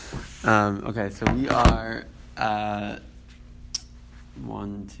Okay, so we are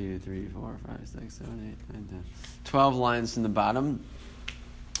 1, 2, 3, 4, 5, 6, 7, 8, 9, 10. 12 lines from the bottom.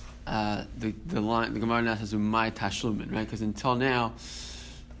 The Gemara now says "Umay tashlumin," right? Because until now,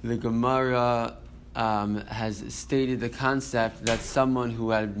 the Gemara has stated the concept that someone who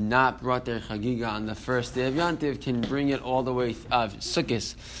had not brought their Chagigah on the first day of Yantiv can bring it all the way of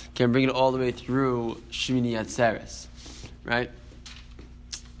Sukkos, can bring it all the way through Shmini Atzeres, right?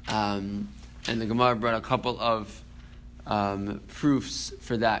 And the Gemara brought a couple of proofs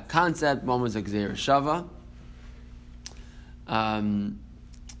for that concept. One was a Gzeira Shava, and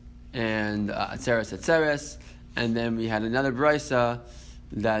Atzeres, and then we had another Brisa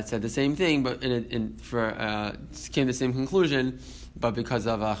that said the same thing, but came to the same conclusion, but because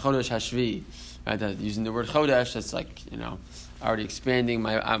of Chodesh Hashvi, right? That using the word Chodesh, that's like, already expanding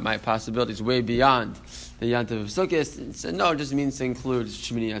my possibilities way beyond the Yantiv of Sukkot. So no, it just means to include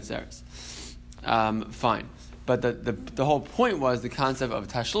Shmini Atzeres. Fine, but the whole point was the concept of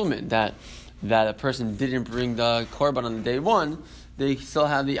Tashlumin, that a person didn't bring the korban on the day one, they still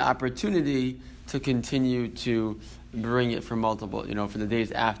have the opportunity to continue to bring it for multiple, for the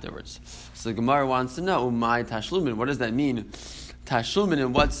days afterwards. So the Gemara wants to know, my tashlumin, what does that mean? Tashlumin,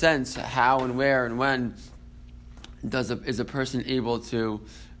 in what sense, how and where and when is a person able to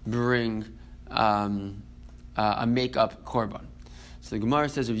bring a make-up korban? So the Gemara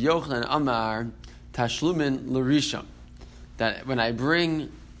says of Yochanan Amar, tashlumin l'rishon, that when I bring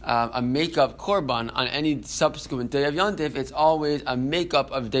a make-up korban on any subsequent day of Yantif, it's always a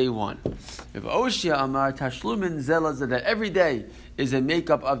make-up of day one. If Oshia Amar Tashlumin Zelaz, that every day is a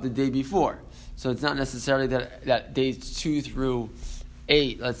make-up of the day before. So it's not necessarily that days 2 through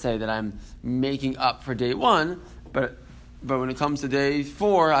 8, let's say, that I'm making up for day one, but when it comes to day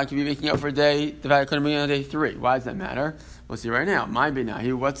 4, I could be making up for the fact I couldn't bring it on day 3. Why does that matter? We'll see right now. My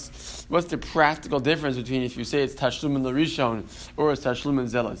Benahi, what's the practical difference between if you say it's Tashlumin L'Rishon or it's Tashlumin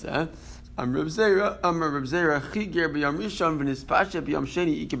Zelaz?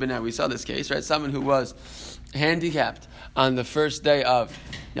 We saw this case, right? Someone who was handicapped on the first day of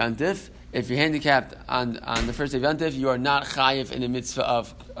Yantif. If you're handicapped on the first day of Yantif, you are not chayiv in the mitzvah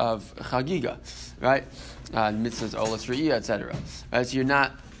of Chagigah, right? Mitzvahs Olas Re'iyah, etc. Right? So you're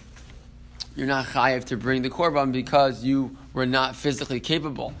not chayiv to bring the korban because you were not physically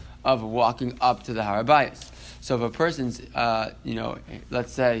capable of walking up to the Har HaBayis. So if a person's,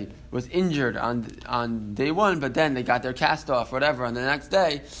 let's say, was injured on day one, but then they got their cast off, whatever, on the next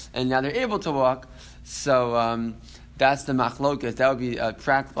day, and now they're able to walk, so that's the machlokas. That would be a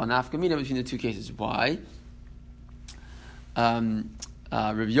practical nafkamina between the two cases. Why? Rabbi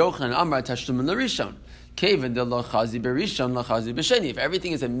Yochanan Amar Tashlumin L'Rishon, Kevin de Lo Chazi Berishon Lo Chazi B'Sheni. If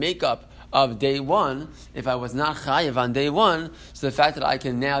everything is a makeup of day one, if I was not chayiv on day one, so the fact that I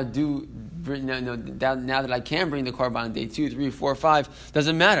can now now that I can bring the korban on day 2, 3, 4, 5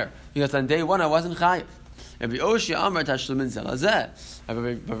 doesn't matter, because on day one I wasn't chayiv. Rabbi Oshia Amar Tashlumin Zelazeh.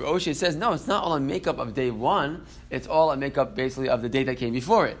 Rabbi Oshia says, no, it's not all a makeup of day one, it's all a makeup basically of the day that came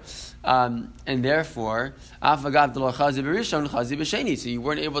before it. And therefore, so you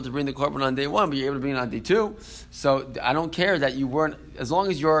weren't able to bring the korban on day one, but you're able to bring it on day 2. So I don't care that you weren't, as long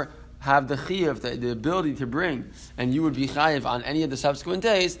as you're have the chiyuv, the ability to bring, and you would be chayiv on any of the subsequent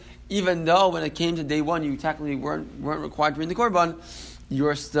days, even though when it came to day one you technically weren't required to bring the korban,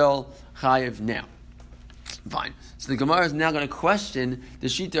 you're still chayiv now. Fine. So the Gemara is now going to question the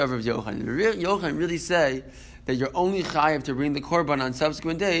shita of Rav Yochanan. Yochanan really say that you're only chayiv to bring the korban on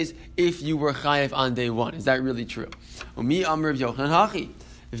subsequent days if you were chayiv on day one. Is that really true? Umi amar Rav Yochanan hachi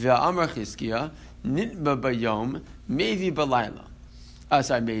ve'amar Chizkiah nitba bayom mevi balayla.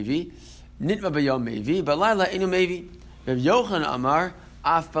 Mevi nitba bayom mevi balayla enu mevi. Rav Yochanan amar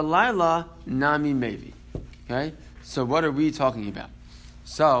af balayla nami mevi. Okay, so what are we talking about?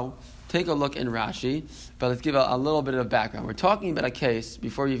 So take a look in Rashi, but let's give a little bit of background. We're talking about a case,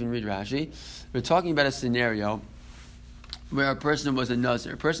 before you even read Rashi, we're talking about a scenario where a person was a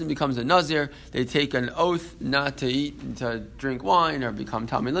Nazir. A person becomes a Nazir, they take an oath not to eat, to drink wine, or become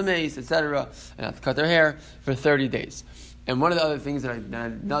Tamei Lameis, etc., and not to cut their hair for 30 days. And one of the other things that a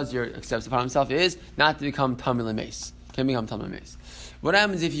Nazir accepts upon himself is not to become Tamei Lameis. Can't become Tamei Lameis. What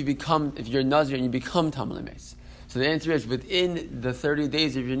happens if you're a Nazir and you become Tamei Lameis? So the answer is, within the 30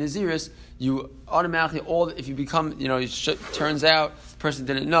 days of your Naziris, you automatically, if you become, turns out, the person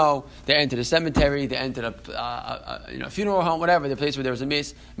didn't know, they entered a cemetery, they entered a funeral home, whatever, the place where there was a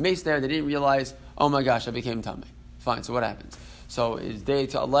mace there, they didn't realize, oh my gosh, I became Tamei. Fine, so what happens? So it's day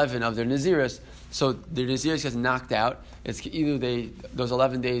to 11 of their Naziris, so their Naziris gets knocked out, it's either those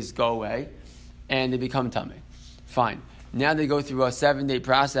 11 days go away, and they become Tamei. Fine. Now they go through a 7-day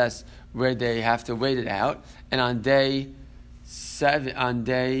process where they have to wait it out, and on day 7,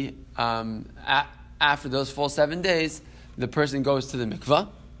 after those full 7 days, the person goes to the mikvah.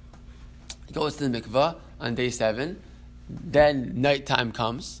 He goes to the mikvah on day 7. Then nighttime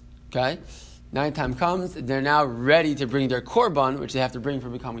comes. Okay, nighttime comes. They're now ready to bring their korban, which they have to bring for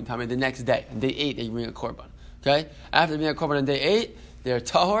becoming tamei the next day. On day 8, they bring a korban. Okay, after they bring a korban on day 8, they're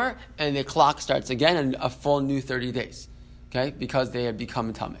tahor, and the clock starts again, and a full new 30 days. Okay, because they have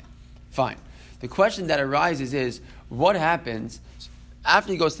become tamei. Fine. The question that arises is, what happens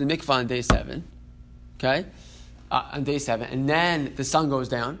after he goes to the mikvah on day 7? Okay, on day 7, and then the sun goes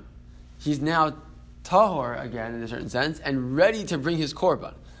down. He's now tahor again in a certain sense, and ready to bring his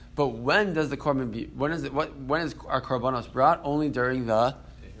korban. But when does the korban be? When is our korbanos brought? Only during the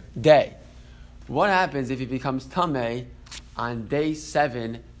day. What happens if he becomes tamei on day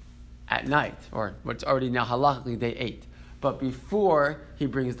 7 at night, or what's already now halachically day 8, but before he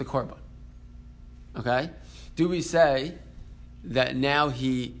brings the korban? Okay, do we say that now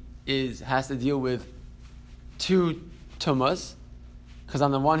he has to deal with 2 tumas? Because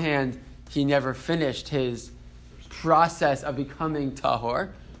on the one hand, he never finished his process of becoming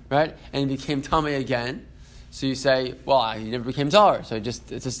tahor, right? And he became tamei again. So you say, well, he never became tahor, so it's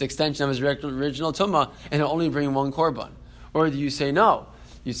just an extension of his original tumah, and he'll only bring 1 korban. Or do you say no?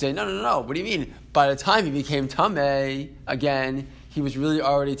 You say, no. What do you mean? By the time he became tamei again, he was really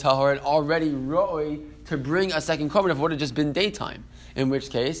already tahor and already roi to bring a second korban if it would have just been daytime. In which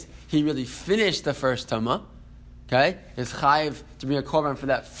case, he really finished the first tumah. Okay, he's chayiv to bring a korban for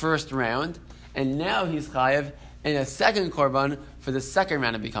that first round, and now he's chayiv in a second korban for the second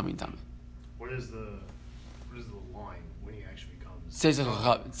round of becoming tamei. What is the line when he actually becomes?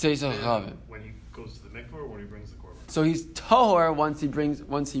 Seisach when he goes to the mikvah, or when he brings the korban? So he's tahor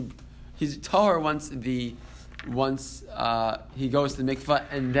he goes to the mikvah,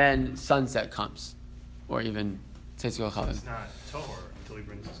 and then sunset comes, or even seisach chavet. It's not tahor until he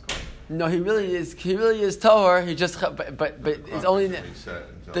brings his korban. No, he really is tahor. He just, but it's only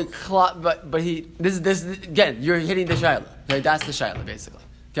the clock. But he this is again. You're hitting the shaila. Okay, that's the shaila basically.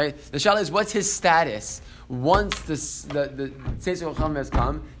 Okay, the shaila is what's his status once the seisach chavet has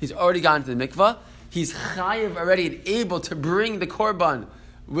come. He's already gone to the mikvah. He's chayiv already and able to bring the korban,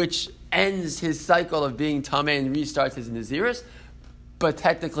 which ends his cycle of being tamei and restarts his naziris. But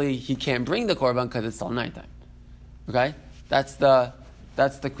technically, he can't bring the korban because it's still nighttime. Okay, that's sort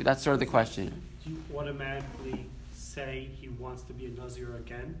of the question. Do you automatically say he wants to be a nazir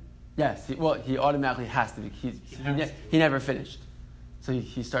again? Yes. He automatically has to be. He never finished, so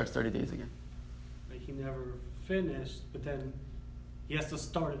he starts 30 days again. Like he never finished, but then he has to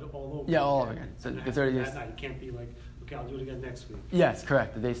start it all over. Yeah, all over again. So the 30 days. He can't be like, okay, I'll do it again next week. Yes,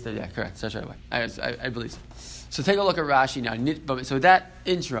 correct. The day started. Yeah, correct. Starts right away. I believe so. So take a look at Rashi now. So that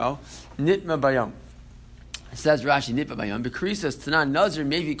intro, nitma bayom. It says Rashi nitma bayom. Bekrisas tanan nazir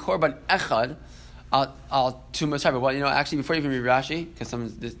maybe korban echad al tumas. Well, actually, before you even read Rashi, because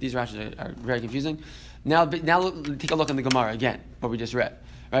these Rashis are very confusing. Now take a look in the Gemara again, what we just read.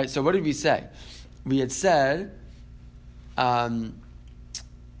 Right. So what did we say? We had said,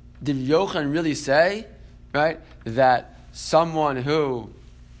 did Yochanan really say, right, that someone who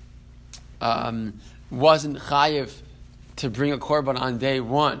wasn't chayiv to bring a korban on day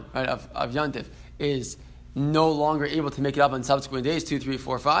 1, right, of Yantif is no longer able to make it up on subsequent days, 2, 3,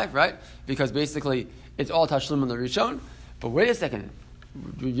 4, 5, right? Because basically it's all tashlum on the rishon. But wait a second,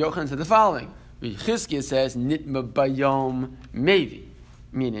 Yochanan said the following. Chagigah says nitma bayom mevi,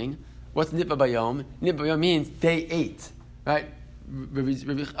 meaning what's nitma bayom? Nitma bayom means day 8, right?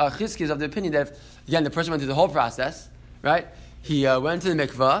 Chagigah is of the opinion that again the person went through the whole process, right? He went to the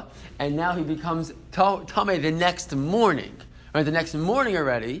mikvah, and now he becomes tamei the next morning. Right, the next morning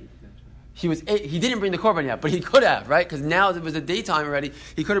already, he didn't bring the korban yet, but he could have, right? Because now it was the daytime already.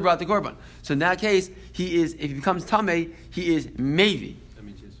 He could have brought the korban. So in that case, if he becomes tamei, he is mevi. That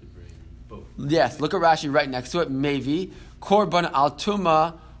means he has to bring both. Yes, look at Rashi right next to it. Mevi korban al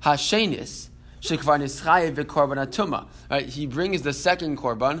tuma hashenis. Right, he brings the second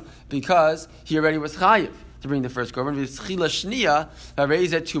korban because he already was chayiv to bring the first korban.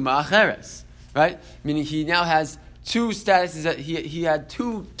 Right, meaning he now has 2 statuses that he had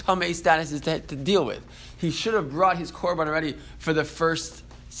 2 tamei statuses to deal with. He should have brought his korban already for the first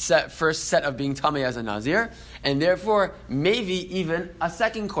set of being tamei as a nazir, and therefore maybe even a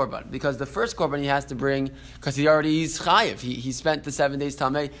second korban, because the first korban he has to bring because he's chayiv. He spent the 7 days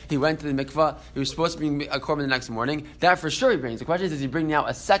tamei. He went to the mikvah. He was supposed to bring a korban the next morning. That for sure he brings. The question is, does he bring now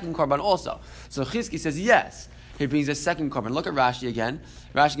a second korban also? So Chagigah says yes. he brings a second korban. Look at Rashi again.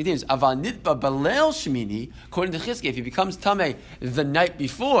 Rashi continues, Aval nitba balel shmini, according to Chizkiah, if he becomes tamei the night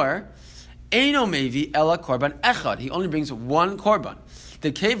before, eino mevi ela korban echad. He only brings one korban.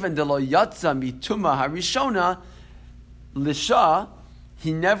 The kevan de lo yatza mituma harishona lisha,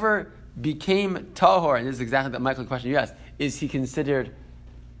 he never became tahor, and this is exactly the Michael question you asked. Is he considered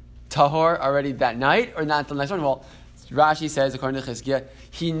tahor already that night or not the next morning? Well, Rashi says, according to Chizkiah,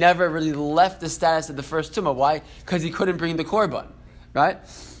 he never really left the status of the first tumah. Why? Because he couldn't bring the korban, right?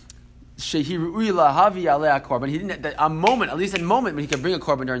 Shehi ru'ui lahavi alei korban. He didn't at least a moment when he could bring a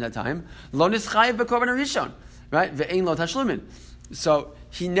korban during that time. Lo nischayev bekorban harishon, right? Ve'ein lo tashlumin. So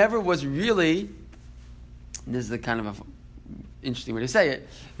he never was really. This is the kind of a interesting way to say it,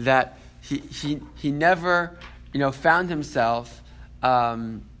 that he never, found himself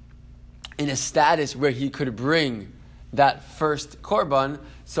in a status where he could bring that first korban,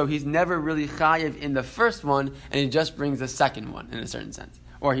 so he's never really chayiv in the first one, and he just brings the second one in a certain sense,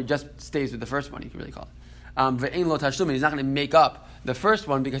 or he just stays with the first one. You can really call it. Ve'ein lo tashlumin. He's not going to make up the first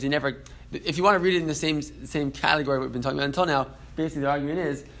one because he never. If you want to read it in the same category we've been talking about until now, basically the argument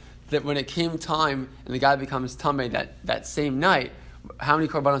is that when it came time and the guy becomes tamei that same night, how many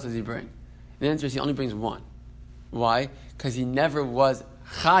korbanos does he bring? The answer is he only brings one. Why? Because he never was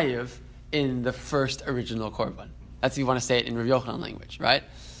chayiv in the first original korban. That's if you want to say it in Rav Yochanan language, right?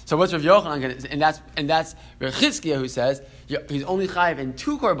 So what's Rav Yochanan going to? And that's Rav Chizkiah who says he's only chayiv in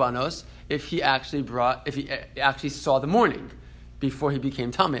two korbanos if he actually saw the morning before he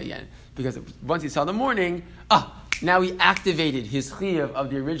became tamei again. Because once he saw the morning, now he activated his chiyuv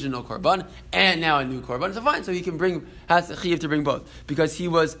of the original korban, and now a new korban. So fine, so he has the chiyuv to bring both, because he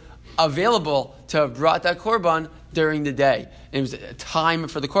was available to have brought that korban during the day. And it was a time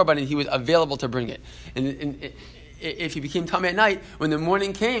for the korban, and he was available to bring it. And if he became tamei at night, when the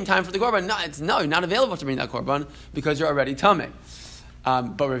morning came, time for the korban, you're not available to bring that korban because you're already tamei.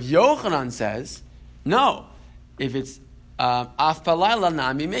 But Rav Yochanan says, no, if it's af palayla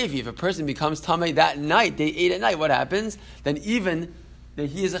nami mevi. If a person becomes tamei that night, day 8 at night, what happens? Then even that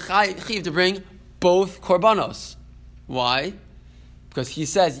he is a chayiv to bring both korbanos. Why? Because he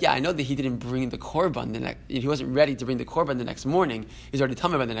says, I know that he didn't bring the korban he wasn't ready to bring the korban the next morning. He's already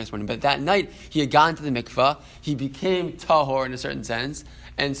tamei by the next morning. But that night, he had gone to the mikvah. He became tahor in a certain sense,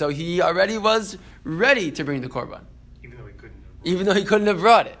 and so he already was ready to bring the korban, even though he couldn't have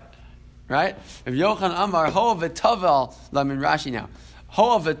brought it. Right? If Yochanan Amar Ho v'tavel lamin Rashi now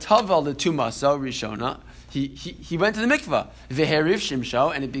Ho v'tavel the tumasa rishona. He went to the mikvah v'heriv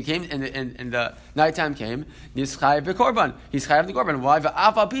shimsho, and it became and the nighttime came. He's chayiv b'korban. He's chayiv the korban. Why?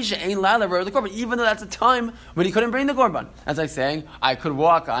 V'afal pisha ein lala the korban. Even though that's a time when he couldn't bring the korban. That's like saying I could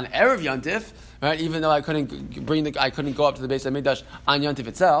walk on erev yontif, right? Even though I couldn't go up to the base of Mikdash on yontif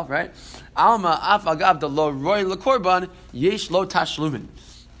itself, right? Alma af agav the lo roy lekorban yesh lo tashlumin.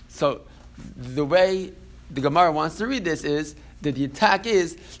 So the way the Gemara wants to read this is that the attack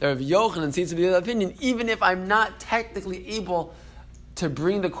is that Rav Yochanan seems to be of the opinion, even if I'm not technically able to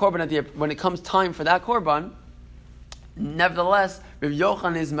bring the korban when it comes time for that korban, nevertheless, Rav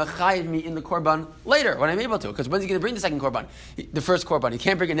Yochanan is mechayiv me in the korban later when I'm able to. Because when's he going to bring the second korban? The first korban. He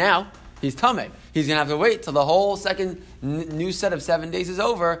can't bring it now. He's tamei. He's going to have to wait till the whole second new set of 7 days is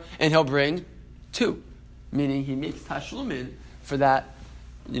over, and he'll bring 2. Meaning he makes tashlumin for that.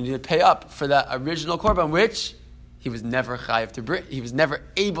 You need to pay up for that original korban, which he was never chayiv to bring. He was never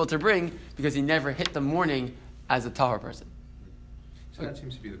able to bring because he never hit the morning as a tahor person. So that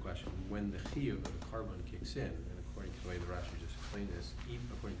seems to be the question. When the chiyuv of the korban kicks in, and according to the way the Rashi just explained this, even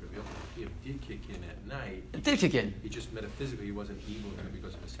according to Rav Yochanan, the chiyuv did kick in at night. It did kick in. He just metaphysically he wasn't able to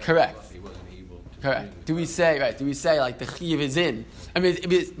because of his correct. He wasn't able to. Correct. Do we say like the chiyuv is in? I mean,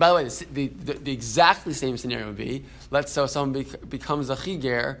 by the way, the exactly same scenario would be, let's say someone becomes a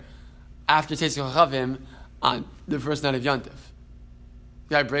chiger after Tetzich Chavim on the first night of Yontif.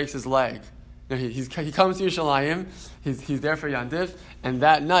 The guy breaks his leg. He comes to Yerushalayim, he's there for Yontif, and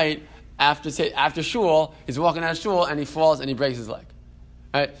that night, after shul, he's walking out of shul, and he falls and he breaks his leg.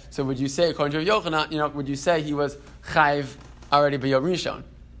 Right? So would you say, according to Rav Yochanan, would you say he was chayiv already b'yom rishon?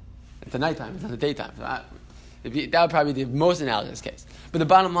 It's the nighttime, it's not the daytime. So that would probably be the most analogous case. But the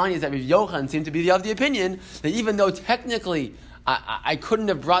bottom line is that Rav Yochanan seemed to be of the opinion that even though technically I couldn't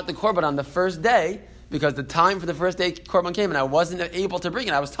have brought the korban on the first day, because the time for the first day korban came and I wasn't able to bring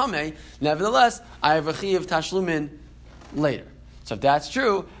it, I was tamei, nevertheless, I have a chiyuv tashlumin later. So if that's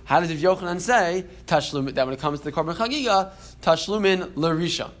true, how does Rav Yochanan say tashlumin, that when it comes to the korban Chagigah, tashlumin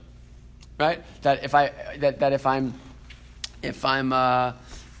l'risha? Right? That if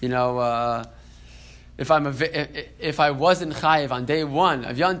if I wasn't chayiv on day one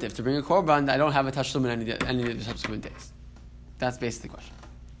of Yantif to bring a korban, I don't have a tashlum in any of the subsequent days. That's basically the question.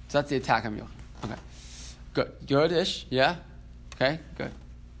 So that's the attack on Yochanan. Okay, good, good-ish, yeah. Okay, good,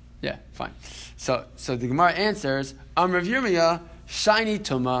 yeah, fine. So the Gemara answers, Rav Yirmiyah shiny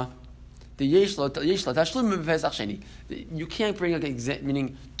tuma. The yeshlo tashlum b'pesach sheni. You can't bring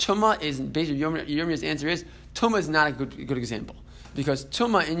meaning tuma is basically Yirmiyah's answer is tuma is not a good example because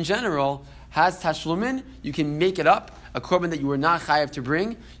tuma in general has tashlumin. You can make it up. A korban that you were not chayav to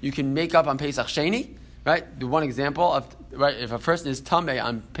bring, you can make up on Pesach Sheni, right? The one example of right if a person is tameh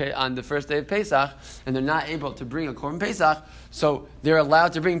on the first day of Pesach and they're not able to bring a korban Pesach, so they're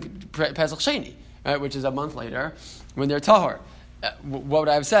allowed to bring Pesach Sheni, right? Which is a month later when they're tahor. What would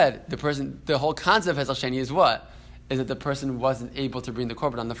I have said? The whole concept of Pesach Sheni is what? Is that the person wasn't able to bring the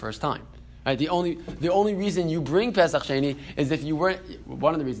korban on the first time. Right? The only reason you bring Pesach Sheni is if you weren't,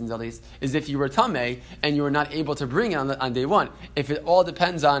 one of the reasons at least, is if you were Tameh and you were not able to bring it on day one. If it all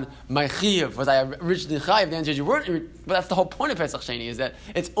depends on my Chiyav, was I originally Chayiv, the answer is you weren't, but that's the whole point of Pesach Sheni, is that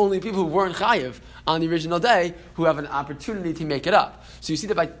it's only people who weren't Chayiv on the original day who have an opportunity to make it up. So you see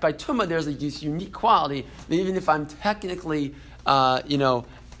that by Tumah there's this unique quality that even if I'm technically, out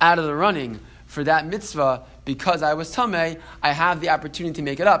of the running for that mitzvah, because I was tamei, I have the opportunity to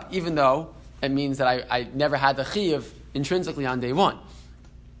make it up, even though it means that I never had the chiyuv intrinsically on day one.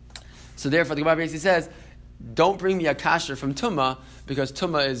 So therefore, the Gemara basically says, don't bring me a kasher from tumah, because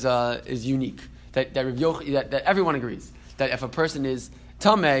tumah is unique. That everyone agrees that if a person is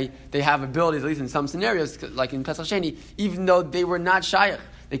tamei, they have abilities, at least in some scenarios, like in Pesach Sheni, even though they were not shayach,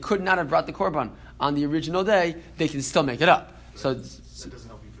 they could not have brought the korban on the original day, they can still make it up. So that doesn't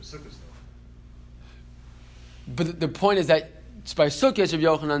help you for sukkahs, though. But the point is that by Sukkot, Rabbi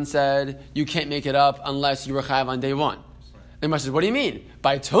Yochanan said you can't make it up unless you were chayav on day one. The Gemara says, what do you mean?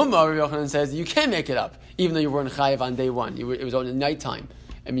 By Tumah, Rabbi Yochanan says you can make it up even though you weren't chayav on day one. It was on the nighttime,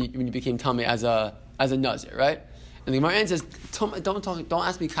 when you became tamei as a nazir, right? And the Gemara answers, don't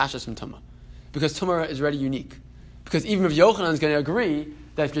ask me kashas from Tumah, because Tumah is already unique. Because even if Yochanan is going to agree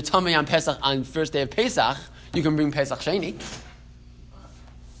that if you're tamei on Pesach on first day of Pesach, you can bring Pesach Sheni,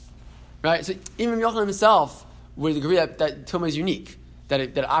 right? So even Yochanan himself would agree that Tumah is unique, that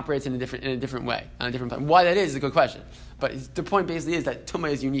it operates in a different way, on a different time. Why that is a good question. But the point basically is that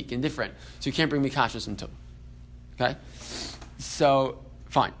Tumah is unique and different, so you can't bring Mikashas from Tumah. Okay? So,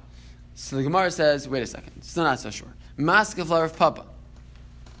 fine. So the Gemara says, wait a second, still not so sure. Maskefla of Papa.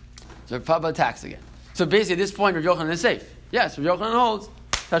 So Papa attacks again. So basically at this point, Rav Yochanan is safe. Yes, Rav Yochanan holds,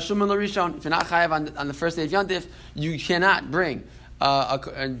 Tashlumin L'Rishon, if you're not chayav on the first day of Yantif, you cannot bring,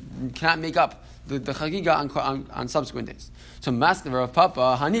 you cannot make up the Chagigah on subsequent days. So Maskeva of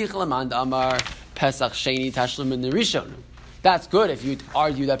Papa, Hanich Lamand Amar Pesach Sheni Tashlum in the Rishon. That's good if you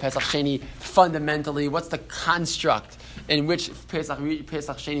argue that Pesach Sheni fundamentally, what's the construct in which Pesach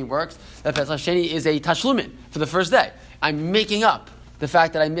Sheni works? That Pesach Sheni is a Tashlumin for the first day. I'm making up the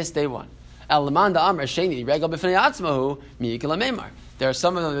fact that I missed day one. El Lamand Amar Sheni Regal B'Fnei Atzmahu Mi'ikal Meimar. There are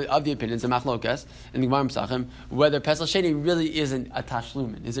some of the opinions of Machlokas in the Gemara Pesachim whether Pesach Sheni really isn't a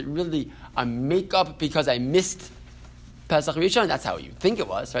tashlumin. Is it really a makeup because I missed Pesach Rishon? That's how you think it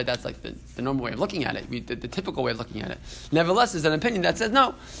was, right? That's like the normal way of looking at it, the typical way of looking at it. Nevertheless, there's an opinion that says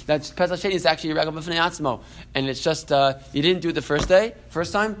no, that Pesach Sheni is actually a regal b'fnei atzmo, and it's just you didn't do it the first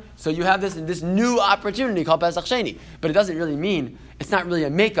time, so you have this new opportunity called Pesach Sheni. But it doesn't really mean, it's not really a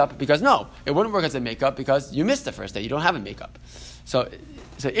makeup, because no, it wouldn't work as a makeup because you missed the first day. You don't have a makeup. So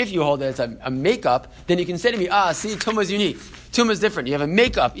if you hold that it's a makeup, then you can say to me, see, Tumah is unique. Tumah is different. You have a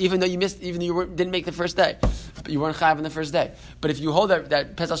makeup, even though you didn't make the first day. You weren't chayav on the first day. But if you hold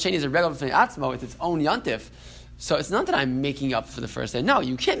that Pesach Sheni is a regular b'fnei atzmo, it's its own yantif, so it's not that I'm making up for the first day. No,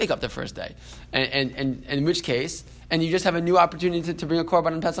 you can't make up the first day. And in which case, and you just have a new opportunity to bring a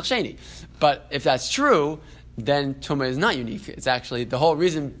korban on Pesach Sheni. But if that's true, then Tumah is not unique. It's actually, the whole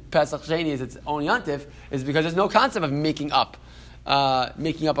reason Pesach Sheni is its own yantif is because there's no concept of making up a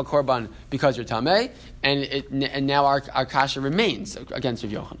korban because you're tamei, and now our kasha remains against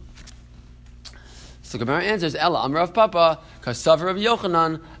Rav Yochanan. So Gemara answers, Ella Amar of Papa, Kasav Rav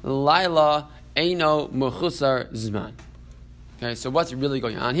Yochanan, Laila Eino Mechusar Zman. Okay, so what's really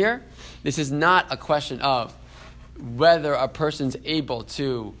going on here? This is not a question of whether a person's able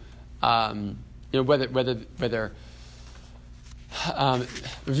to, whether Rav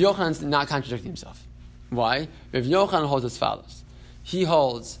Yochanan's not contradicting himself. Why? Rav Yochanan holds as follows. He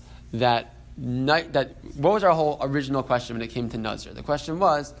holds that what was our whole original question when it came to Nazir? The question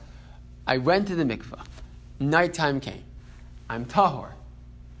was, I went to the mikvah, nighttime came, I'm tahor,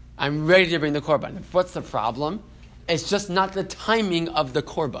 I'm ready to bring the korban. What's the problem? It's just not the timing of the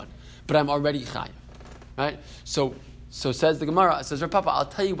korban, but I'm already chayav. right? So says the Gemara, says Rav Papa, I'll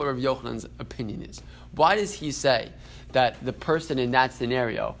tell you what Rav Yochanan's opinion is. Why does he say that the person in that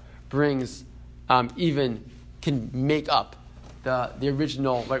scenario brings, even can make up the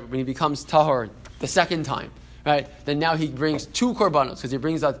original, right, when he becomes tahor the second time, right? Then now he brings 2 korbanos, because he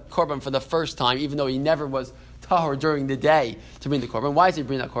brings a korban for the first time, even though he never was tahor during the day to bring the korban. Why does he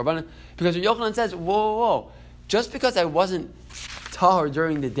bring that korban? Because Rav Yochanan says, whoa, just because I wasn't tahor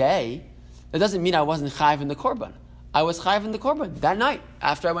during the day, that doesn't mean I wasn't chayiv in the korban. I was chayiv in the korban that night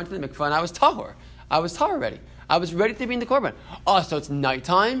after I went to the mikvah and I was tahor. I was tahor ready. I was ready to bring the korban. Oh, so it's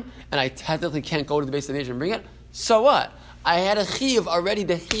nighttime and I technically can't go to the base of the nation and bring it? So what? I had a chiyuv already.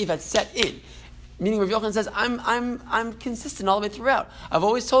 The chiyuv had set in. Meaning, Rav Yochanan says, I'm consistent all the way throughout. I've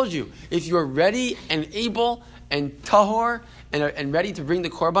always told you, if you're ready and able and tahor and ready to bring the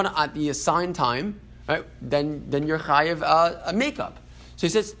korban at the assigned time, right? Then you're chayiv a makeup. So he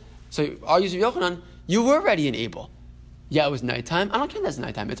says, so argues Rav Yochanan, you were ready and able. Yeah, it was nighttime. I don't care if that's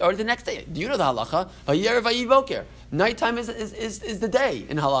nighttime. It's already the next day. Do you know the halacha? Vayer vayivoker. Nighttime is the day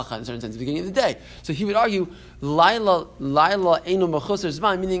in halacha in a certain sense, the beginning of the day. So he would argue, laila eino mechusar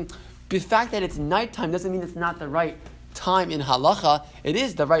zman, meaning the fact that it's nighttime doesn't mean it's not the right time in halacha. It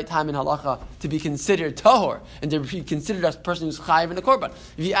is the right time in halacha to be considered tahor and to be considered as a person who's chayiv in the korban.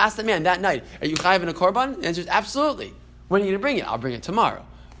 If you ask the man that night, are you chayiv in the korban? The answer is absolutely. When are you going to bring it? I'll bring it tomorrow.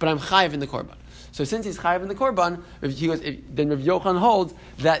 But I'm chayiv in the korban. So since he's chayiv in the korban, then Rav Yochanan holds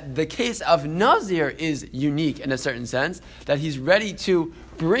that the case of Nazir is unique in a certain sense, that he's ready to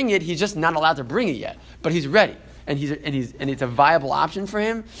bring it, he's just not allowed to bring it yet, but he's ready. And it's a viable option for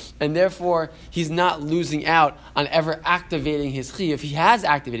him, and therefore he's not losing out on ever activating his chiyuv. He has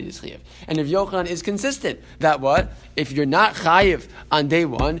activated his chiyuv, and if Yochanan is consistent that what if you're not chayiv on day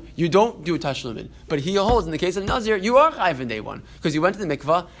one, you don't do tashlumin. But he holds in the case of Nazir, you are chayiv on day one because you went to the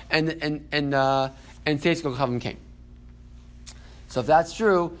mikvah and Seitz Kochavim came. So if that's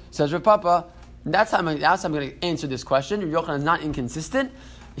true, says Rav Papa, that's how I'm going to answer this question. Rav Yochanan is not inconsistent.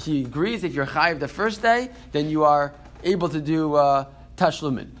 He agrees if you're chayiv the first day, then you are able to do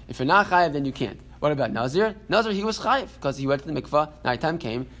tashlumin. If you're not chayiv, then you can't. What about Nazir? Nazir, he was chayiv because he went to the mikvah, nighttime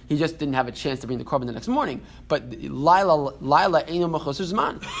came, he just didn't have a chance to bring the korban the next morning. But Laila eino mechusar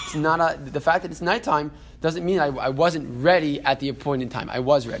zman. It's not the fact that it's nighttime doesn't mean I wasn't ready at the appointed time. I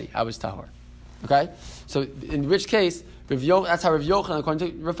was ready. I was tahor. Okay? So in which case, that's how Rav Yochanan,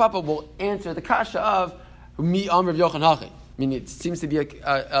 according to Rav Papa, will answer the kasha of mi am Rav Yochanan hachi. I mean, it seems to be a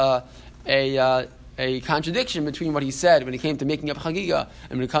contradiction between what he said when it came to making up Chagigah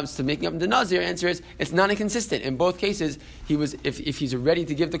and when it comes to making up the Nazir. Answer is it's not inconsistent. In both cases, he was if he's ready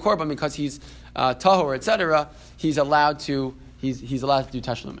to give the korban because he's tahor, etc. He's allowed to do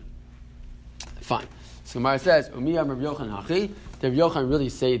tashlumin. Fine. So Gemara says, "Umiyam Rav Yochanan hachi." Did Rav Yochanan really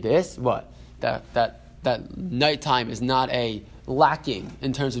say this? What that nighttime is not a lacking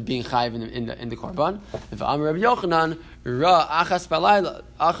in terms of being chayiv in the korban. If Amar Rabbi Yochanan ra achas balayla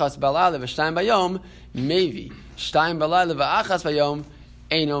v'shtayim bayom maybe shtayim balayla v'achas bayom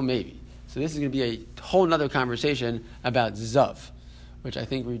eino maybe. So this is going to be a whole other conversation about zav, which I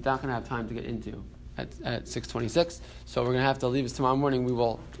think we're not going to have time to get into at 6:26. So we're going to have to leave this tomorrow morning. We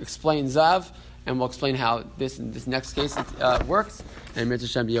will explain zav and we'll explain how this next case works, and Mitzvah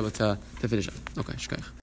Hashem be able to finish up. Okay, shkach.